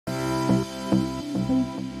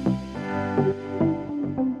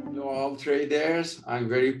traders. I'm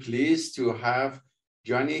very pleased to have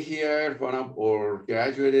Johnny here, one of our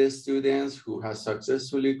graduate students who has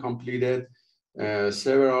successfully completed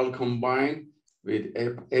several combined with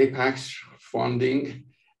Apex funding,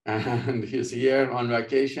 and he's here on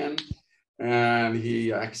vacation, and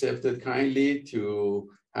he accepted kindly to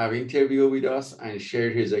have interview with us and share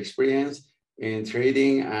his experience in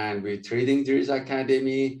trading and with Trading Drills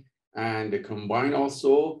Academy and the combine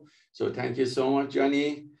also. So thank you so much,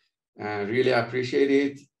 Johnny. Really appreciate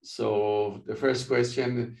it. So the first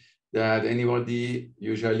question that anybody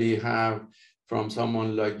usually have from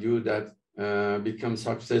someone like you that becomes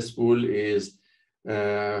successful is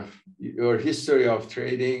your history of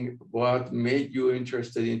trading. What made you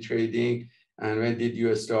interested in trading, and when did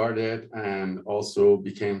you start it, and also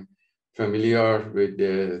became familiar with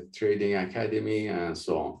the Trading Academy and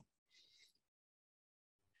so on?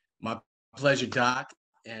 My pleasure, Doc.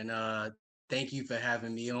 And thank you for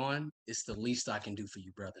having me on. It's the least I can do for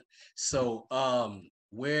you, brother. So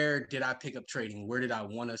where did I pick up trading? Where did I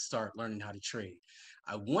want to start learning how to trade?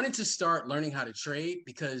 I wanted to start learning how to trade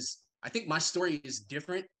because I think my story is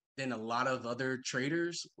different than a lot of other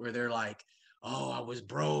traders where they're like, oh, I was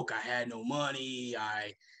broke. I had no money.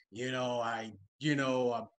 I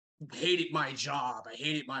hated my job. I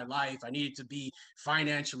hated my life. I needed to be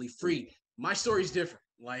financially free. My story is different.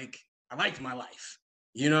 Like, I liked my life.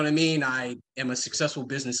 You know what I mean? I am a successful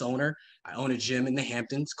business owner. I own a gym in the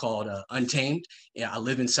Hamptons called Untamed. Yeah, I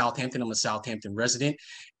live in Southampton. I'm a Southampton resident.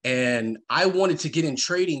 And I wanted to get in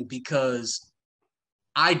trading because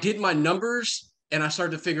I did my numbers and I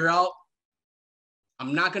started to figure out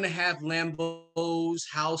I'm not going to have Lambos,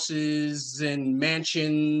 houses, and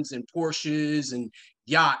mansions, and Porsches, and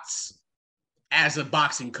yachts as a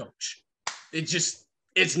boxing coach.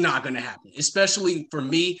 It's not going to happen, especially for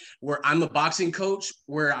me, where I'm a boxing coach,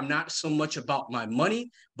 where I'm not so much about my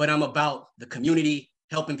money, but I'm about the community,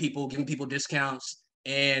 helping people, giving people discounts,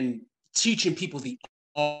 and teaching people the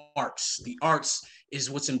arts. The arts is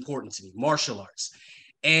what's important to me, martial arts.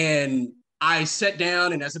 And I sat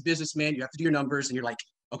down, and as a businessman, you have to do your numbers, and you're like,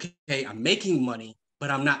 okay, I'm making money,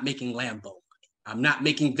 but I'm not making Lambo money. I'm not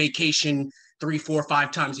making vacation 3, 4,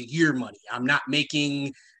 5 times a year money. I'm not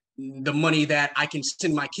making the money that I can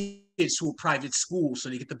send my kids to a private school so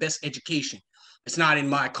they get the best education. It's not in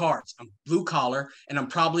my cards. I'm blue collar, and I'm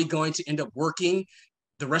probably going to end up working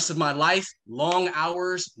the rest of my life, long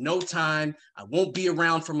hours, no time. I won't be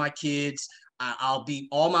around for my kids.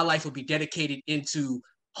 All my life will be dedicated into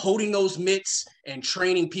holding those mitts and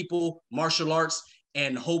training people martial arts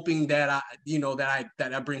and hoping that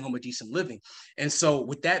I bring home a decent living. And so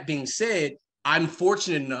with that being said, I'm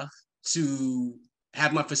fortunate enough to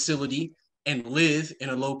have my facility and live in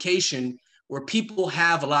a location where people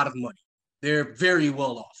have a lot of money. They're very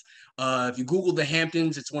well off. If you Google the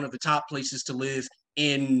Hamptons, it's one of the top places to live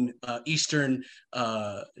in Eastern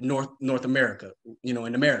North America,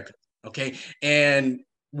 in America. Okay. And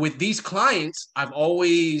with these clients, I've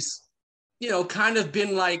always, kind of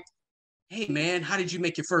been like, hey, man, how did you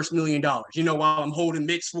make your first $1 million? While I'm holding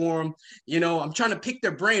mitts for them, I'm trying to pick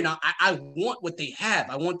their brain. I want what they have.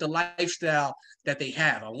 I want the lifestyle that they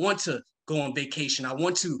have. I want to go on vacation. I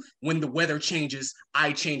want to, when the weather changes,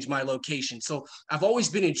 I change my location. So I've always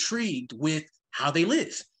been intrigued with how they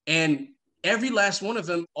live. And every last one of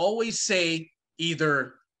them always say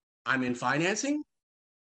either I'm in financing,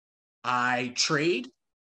 I trade,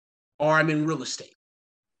 or I'm in real estate.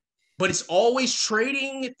 But it's always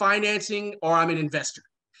trading, financing, or I'm an investor.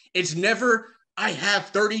 It's never, I have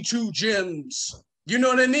 32 gyms. You know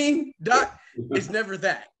what I mean, Doc? It's never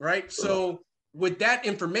that, right? So with that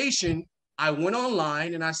information, I went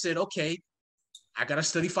online and I said, okay, I got to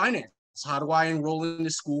study finance. How do I enroll in the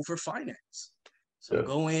school for finance? So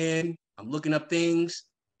go in, I'm looking up things.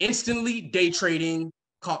 Instantly, day trading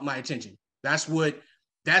caught my attention. That's what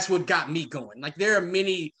got me going. Like, there are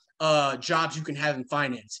many jobs you can have in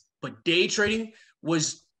finance, but day trading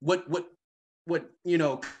was what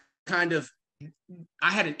kind of,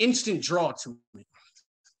 I had an instant draw to it.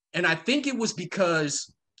 And I think it was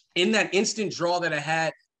because in that instant draw that I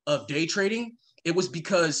had of day trading, it was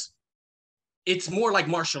because it's more like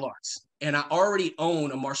martial arts. And I already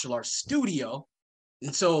own a martial arts studio.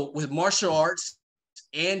 And so with martial arts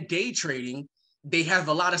and day trading, they have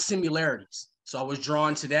a lot of similarities. So I was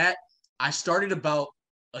drawn to that. I started about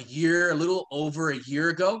a little over a year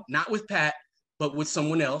ago, not with PAAT, but with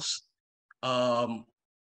someone else.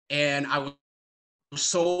 And I was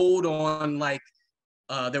sold on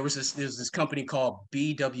there was this company called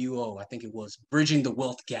BWO, I think it was, Bridging the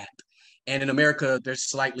Wealth Gap. And in America, there's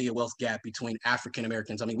slightly a wealth gap between African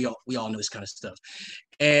Americans. I mean, we all know this kind of stuff.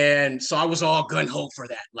 And so I was all gun ho for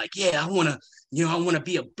that. Like, yeah, I want to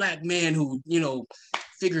be a black man who,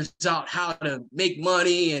 figures out how to make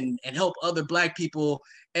money and help other black people.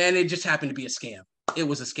 And it just happened to be a scam. It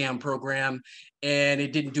was a scam program, and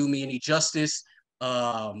it didn't do me any justice.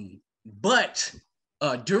 But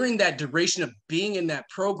during that duration of being in that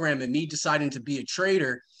program and me deciding to be a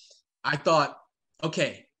trader, I thought,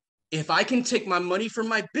 okay, if I can take my money from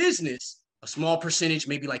my business, a small percentage,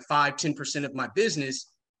 maybe like 5-10% of my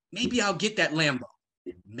business, maybe I'll get that Lambo.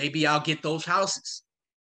 Maybe I'll get those houses.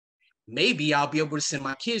 Maybe I'll be able to send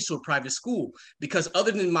my kids to a private school, because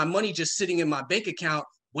other than my money just sitting in my bank account,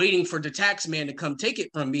 waiting for the tax man to come take it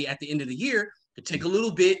from me at the end of the year, to take a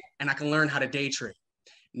little bit and I can learn how to day trade.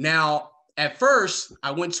 Now, at first,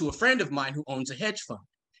 I went to a friend of mine who owns a hedge fund,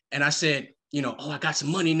 and I said, I got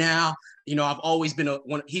some money now. I've always been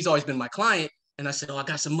he's always been my client. And I said, I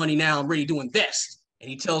got some money now. I'm ready to invest. And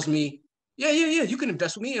he tells me, yeah, you can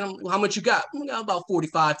invest with me. And how much you got? I got about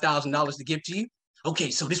 $45,000 to give to you.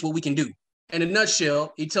 Okay, so this is what we can do. In a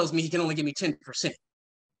nutshell, he tells me he can only give me 10%.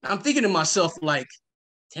 I'm thinking to myself, like,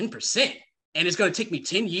 10%? And it's going to take me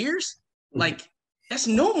 10 years? Like, that's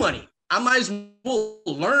no money. I might as well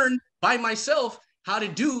learn by myself how to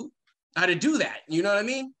do that. You know what I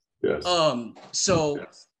mean? Yes. He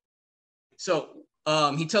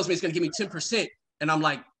tells me it's going to give me 10%. And I'm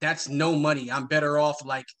like, that's no money. I'm better off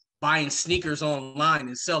like buying sneakers online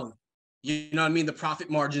and selling. You know what I mean? The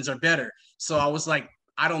profit margins are better. So I was like,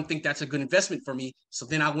 I don't think that's a good investment for me. So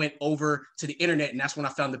then I went over to the internet, and that's when I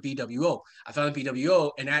found the BWO. I found the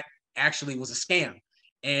BWO, and that actually was a scam.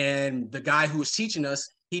 And the guy who was teaching us,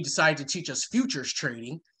 he decided to teach us futures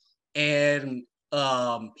trading. And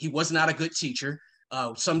he was not a good teacher.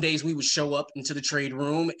 Some days we would show up into the trade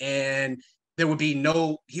room and there would be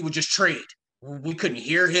he would just trade. We couldn't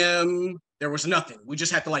hear him. There was nothing. We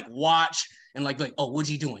just had to like watch and like, oh, what's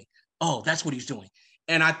he doing? Oh, that's what he's doing.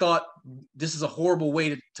 And I thought this is a horrible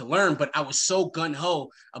way to learn, but I was so gung-ho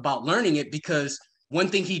about learning it because one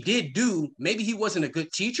thing he did do, maybe he wasn't a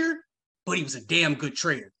good teacher, but he was a damn good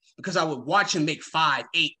trader, because I would watch him make $5,000,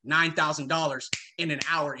 $8,000, $9,000 in an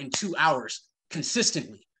hour, in 2 hours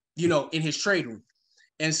consistently, in his trade room.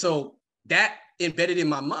 And so that embedded in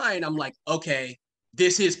my mind, I'm like, okay,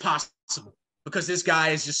 this is possible, because this guy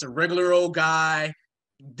is just a regular old guy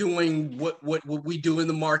doing what we do in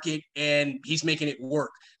the market, and he's making it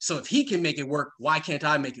work. So if he can make it work, why can't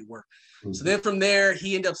I make it work? Mm-hmm. So then from there,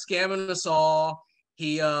 he ended up scamming us all.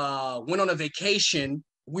 He went on a vacation.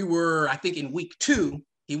 We were, I think, in week 2.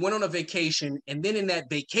 He went on a vacation, and then in that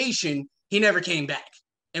vacation, he never came back.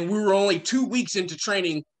 And we were only 2 weeks into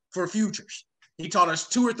training for futures. He taught us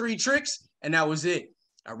 2 or 3 tricks, and that was it.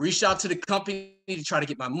 I reached out to the company to try to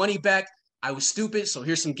get my money back. I was stupid. So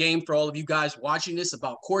here's some game for all of you guys watching this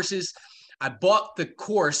about courses. I bought the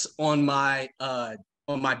course on my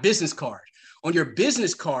business card. On your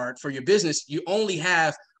business card for your business, you only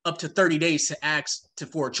have up to 30 days to ask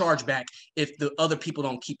for a chargeback if the other people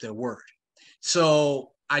don't keep their word.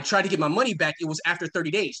 So I tried to get my money back. It was after 30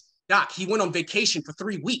 days. Doc, he went on vacation for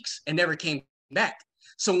 3 weeks and never came back.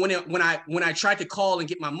 So when I tried to call and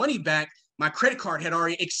get my money back, my credit card had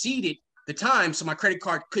already exceeded the time, so my credit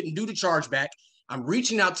card couldn't do the chargeback. I'm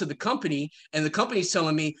reaching out to the company, and the company's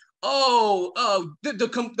telling me, the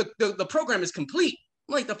program is complete.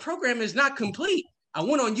 I'm like, the program is not complete. I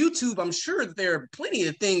went on YouTube. I'm sure that there are plenty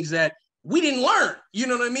of things that we didn't learn. You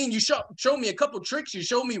know what I mean? You showed me a couple tricks. You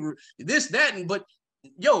showed me this, that, but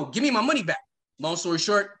give me my money back. Long story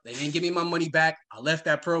short, they didn't give me my money back. I left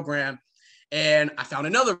that program, and I found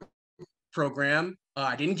another program.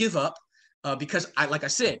 I didn't give up. Because like I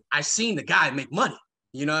said, I seen the guy make money.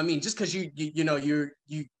 You know what I mean? Just because you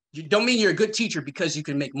don't mean you're a good teacher because you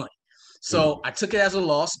can make money. So I took it as a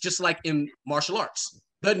loss, just like in martial arts.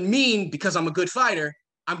 Doesn't mean because I'm a good fighter,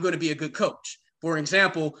 I'm going to be a good coach. For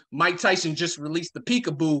example, Mike Tyson just released the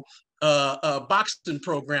Peekaboo boxing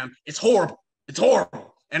program. It's horrible. It's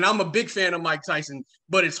horrible. And I'm a big fan of Mike Tyson,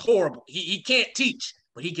 but it's horrible. He can't teach,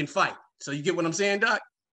 but he can fight. So you get what I'm saying, Doc?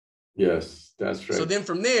 Yes, that's right. So then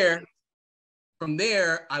from there,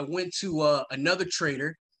 I went to another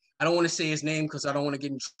trader. I don't want to say his name because I don't want to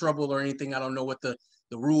get in trouble or anything. I don't know what the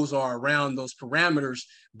rules are around those parameters,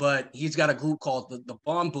 but he's got a group called the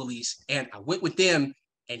Bomb Bullies. And I went with them,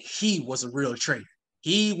 and he was a real trader.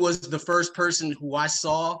 He was the first person who I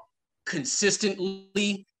saw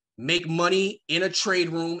consistently make money in a trade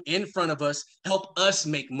room in front of us, help us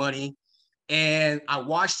make money. And I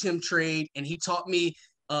watched him trade, and he taught me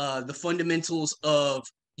the fundamentals of,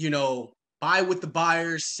 buy with the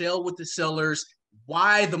buyers, sell with the sellers,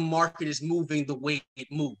 why the market is moving the way it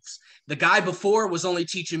moves. The guy before was only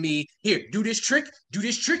teaching me, here, do this trick,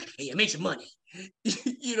 and it makes you money.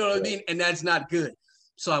 You know what I mean? And that's not good.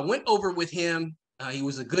 So I went over with him. He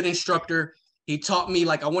was a good instructor. He taught me,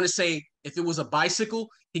 like, I want to say, if it was a bicycle,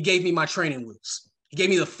 he gave me my training wheels. He gave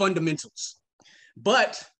me the fundamentals.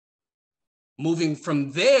 But moving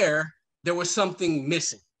from there, there was something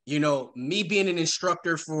missing. You know, me being an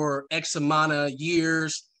instructor for X amount of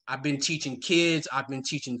years, I've been teaching kids, I've been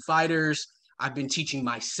teaching fighters, I've been teaching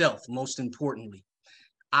myself, most importantly.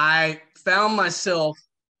 I found myself,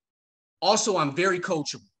 also, I'm very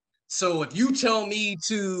coachable. So if you tell me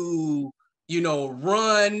to, you know,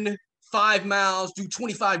 run 5 miles, do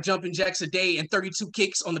 25 jumping jacks a day and 32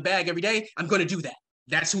 kicks on the bag every day, I'm going to do that.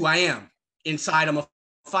 That's who I am. Inside, I'm a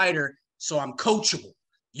fighter, so I'm coachable.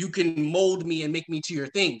 You can mold me and make me to your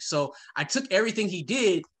thing. So I took everything he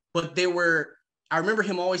did, but I remember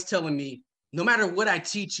him always telling me, no matter what I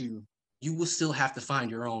teach you, you will still have to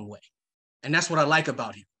find your own way. And that's what I like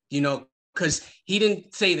about him, you know, because he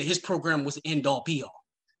didn't say that his program was end all be all.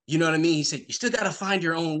 You know what I mean? He said, you still got to find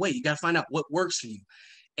your own way. You got to find out what works for you.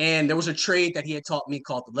 And there was a trade that he had taught me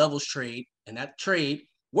called the levels trade. And that trade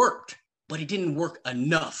worked, but it didn't work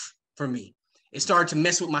enough for me. It started to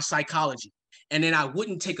mess with my psychology. And then I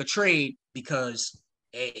wouldn't take a trade because,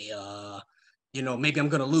 hey, you know, maybe I'm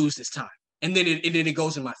going to lose this time. And then it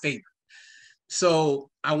goes in my favor. So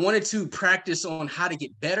I wanted to practice on how to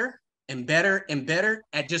get better and better and better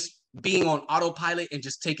at just being on autopilot and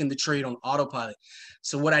just taking the trade on autopilot.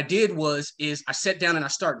 So what I did is I sat down and I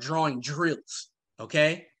start drawing drills.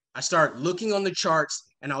 Okay. I start looking on the charts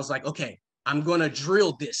and I was like, okay, I'm going to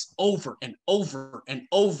drill this over and over and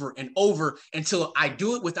over and over until I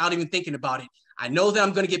do it without even thinking about it. I know that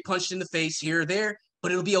I'm going to get punched in the face here or there,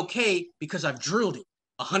 but it'll be okay because I've drilled it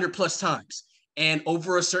 100+ times. And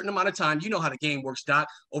over a certain amount of time, you know how the game works, Doc.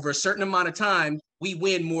 Over a certain amount of time, we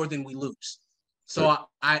win more than we lose. So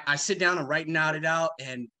I sit down and writing it out,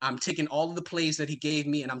 and I'm taking all of the plays that he gave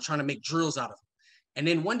me, and I'm trying to make drills out of them. And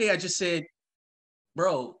then one day I just said,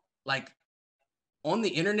 bro, like on the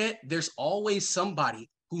internet, there's always somebody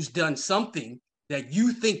who's done something that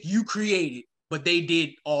you think you created, but they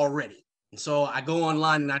did already. And so I go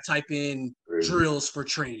online and I type in drills for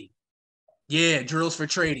trading. Yeah, drills for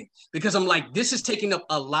trading. Because I'm like, this is taking up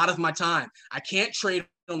a lot of my time. I can't trade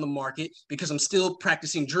on the market because I'm still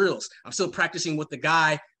practicing drills. I'm still practicing what the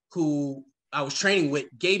guy who I was training with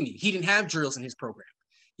gave me. He didn't have drills in his program.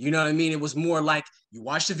 You know what I mean? It was more like you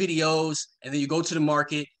watch the videos and then you go to the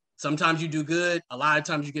market. Sometimes you do good. A lot of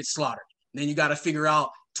times you get slaughtered. And then you got to figure out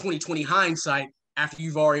 20/20 hindsight after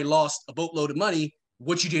you've already lost a boatload of money,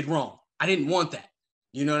 what you did wrong. I didn't want that.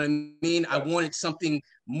 You know what I mean? I wanted something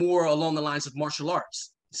more along the lines of martial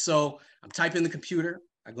arts. So I'm typing the computer.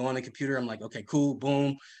 I go on the computer. I'm like, okay, cool,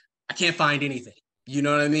 boom. I can't find anything. You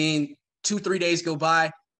know what I mean? 2-3 days go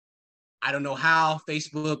by. I don't know how.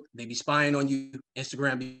 Facebook, they be spying on you.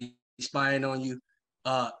 Instagram be spying on you.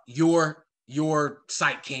 Your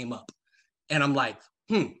site came up. And I'm like,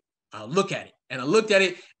 I'll look at it. And I looked at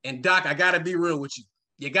it. And Doc, I got to be real with you.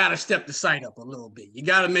 You got to step the site up a little bit. You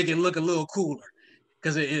got to make it look a little cooler.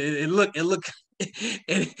 Because it looked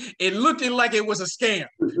like it was a scam.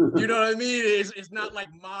 You know what I mean? It's not like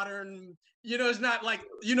modern, you know, it's not like,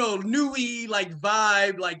 you know, newy like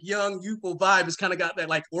vibe, like young, youthful vibe. It's kind of got that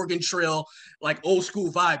like Oregon Trail, like old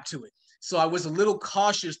school vibe to it. So I was a little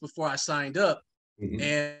cautious before I signed up.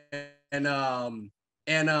 And I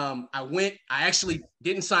actually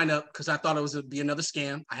didn't sign up because I thought it was be another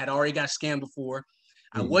scam. I had already got scammed before.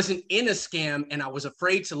 I wasn't in a scam and I was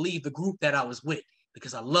afraid to leave the group that I was with,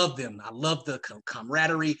 because I love them. I love the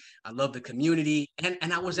camaraderie. I love the community.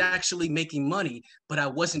 And I was actually making money, but I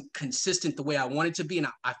wasn't consistent the way I wanted to be. And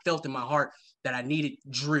I felt in my heart that I needed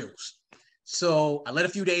drills. So I let a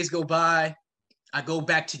few days go by. I go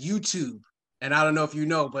back to YouTube. And I don't know if you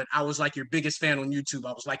know, but I was like your biggest fan on YouTube.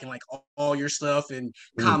 I was liking like all your stuff and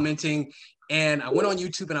commenting. And I went on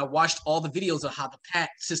YouTube and I watched all the videos of how the PAAT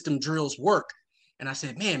system drills work. And I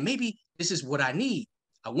said, man, maybe this is what I need.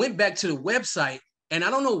 I went back to the website. And I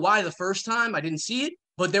don't know why the first time I didn't see it,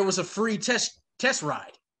 but there was a free test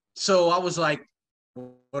ride. So I was like,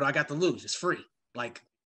 what do I got to lose? It's free. Like,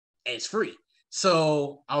 it's free.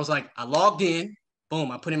 So I was like, I logged in, boom,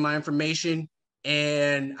 I put in my information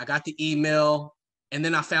and I got the email. And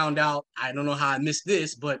then I found out, I don't know how I missed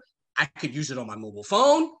this, but I could use it on my mobile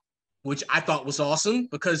phone, which I thought was awesome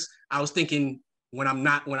because I was thinking when I'm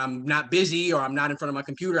not busy or I'm not in front of my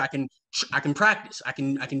computer, I can practice. I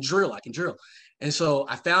can drill. And so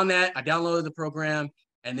I found that, I downloaded the program,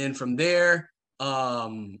 and then from there, I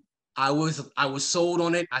was sold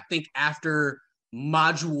on it. I think after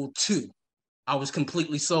module 2, I was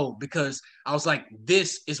completely sold because I was like,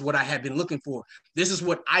 this is what I had been looking for. This is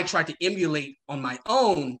what I tried to emulate on my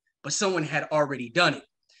own, but someone had already done it.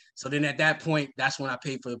 So then at that point, that's when I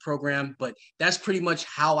paid for the program. But that's pretty much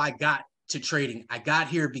how I got to trading. I got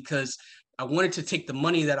here because I wanted to take the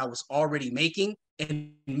money that I was already making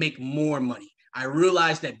and make more money. I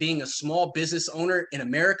realized that being a small business owner in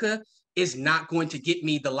America is not going to get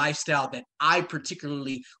me the lifestyle that I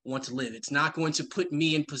particularly want to live. It's not going to put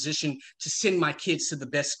me in position to send my kids to the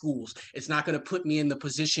best schools. It's not going to put me in the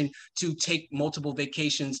position to take multiple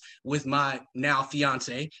vacations with my now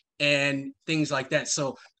fiance and things like that.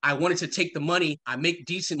 So I wanted to take the money. I make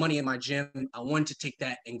decent money in my gym. I wanted to take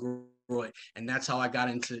that and grow it. And that's how I got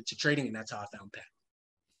into trading, and that's how I found PAAT.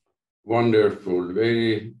 Wonderful,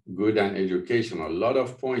 very good and educational. A lot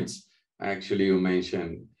of points actually you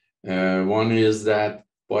mentioned. One is that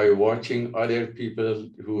by watching other people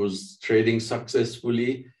who's trading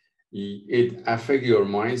successfully, it affects your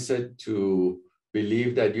mindset to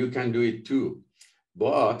believe that you can do it too.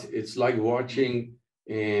 But it's like watching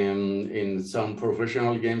in some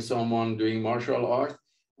professional game someone doing martial art,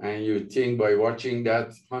 and you think by watching that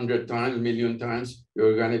 100 times, million times,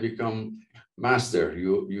 you're going to become master.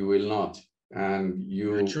 You will not. And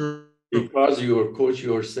you, because you are coach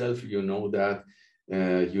yourself, you know that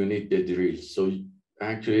you need the drill. So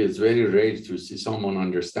actually, it's very rare to see someone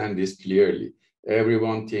understand this clearly.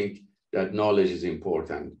 Everyone think that knowledge is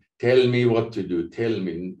important. Tell me what to do. Tell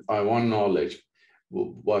me. I want knowledge.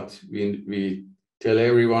 What we tell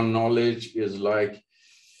everyone knowledge is like,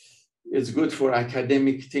 it's good for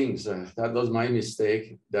academic things. That was my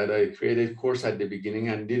mistake, that I created course at the beginning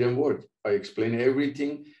and didn't work. I explained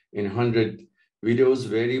everything in 100 videos,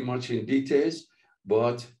 very much in details,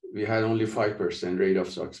 but we had only 5% rate of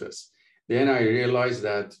success. Then I realized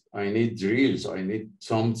that I need drills. I need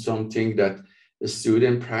something that the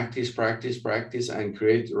student practice, and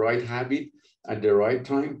create right habit at the right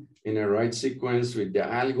time, in a right sequence with the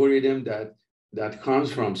algorithm that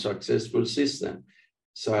comes from successful system.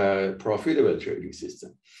 So a profitable trading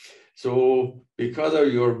system. So because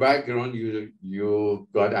of your background, you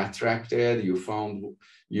got attracted,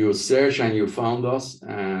 you searched and you found us,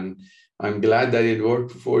 and I'm glad that it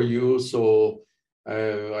worked for you. So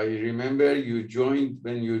I remember when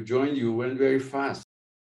you joined, you went very fast.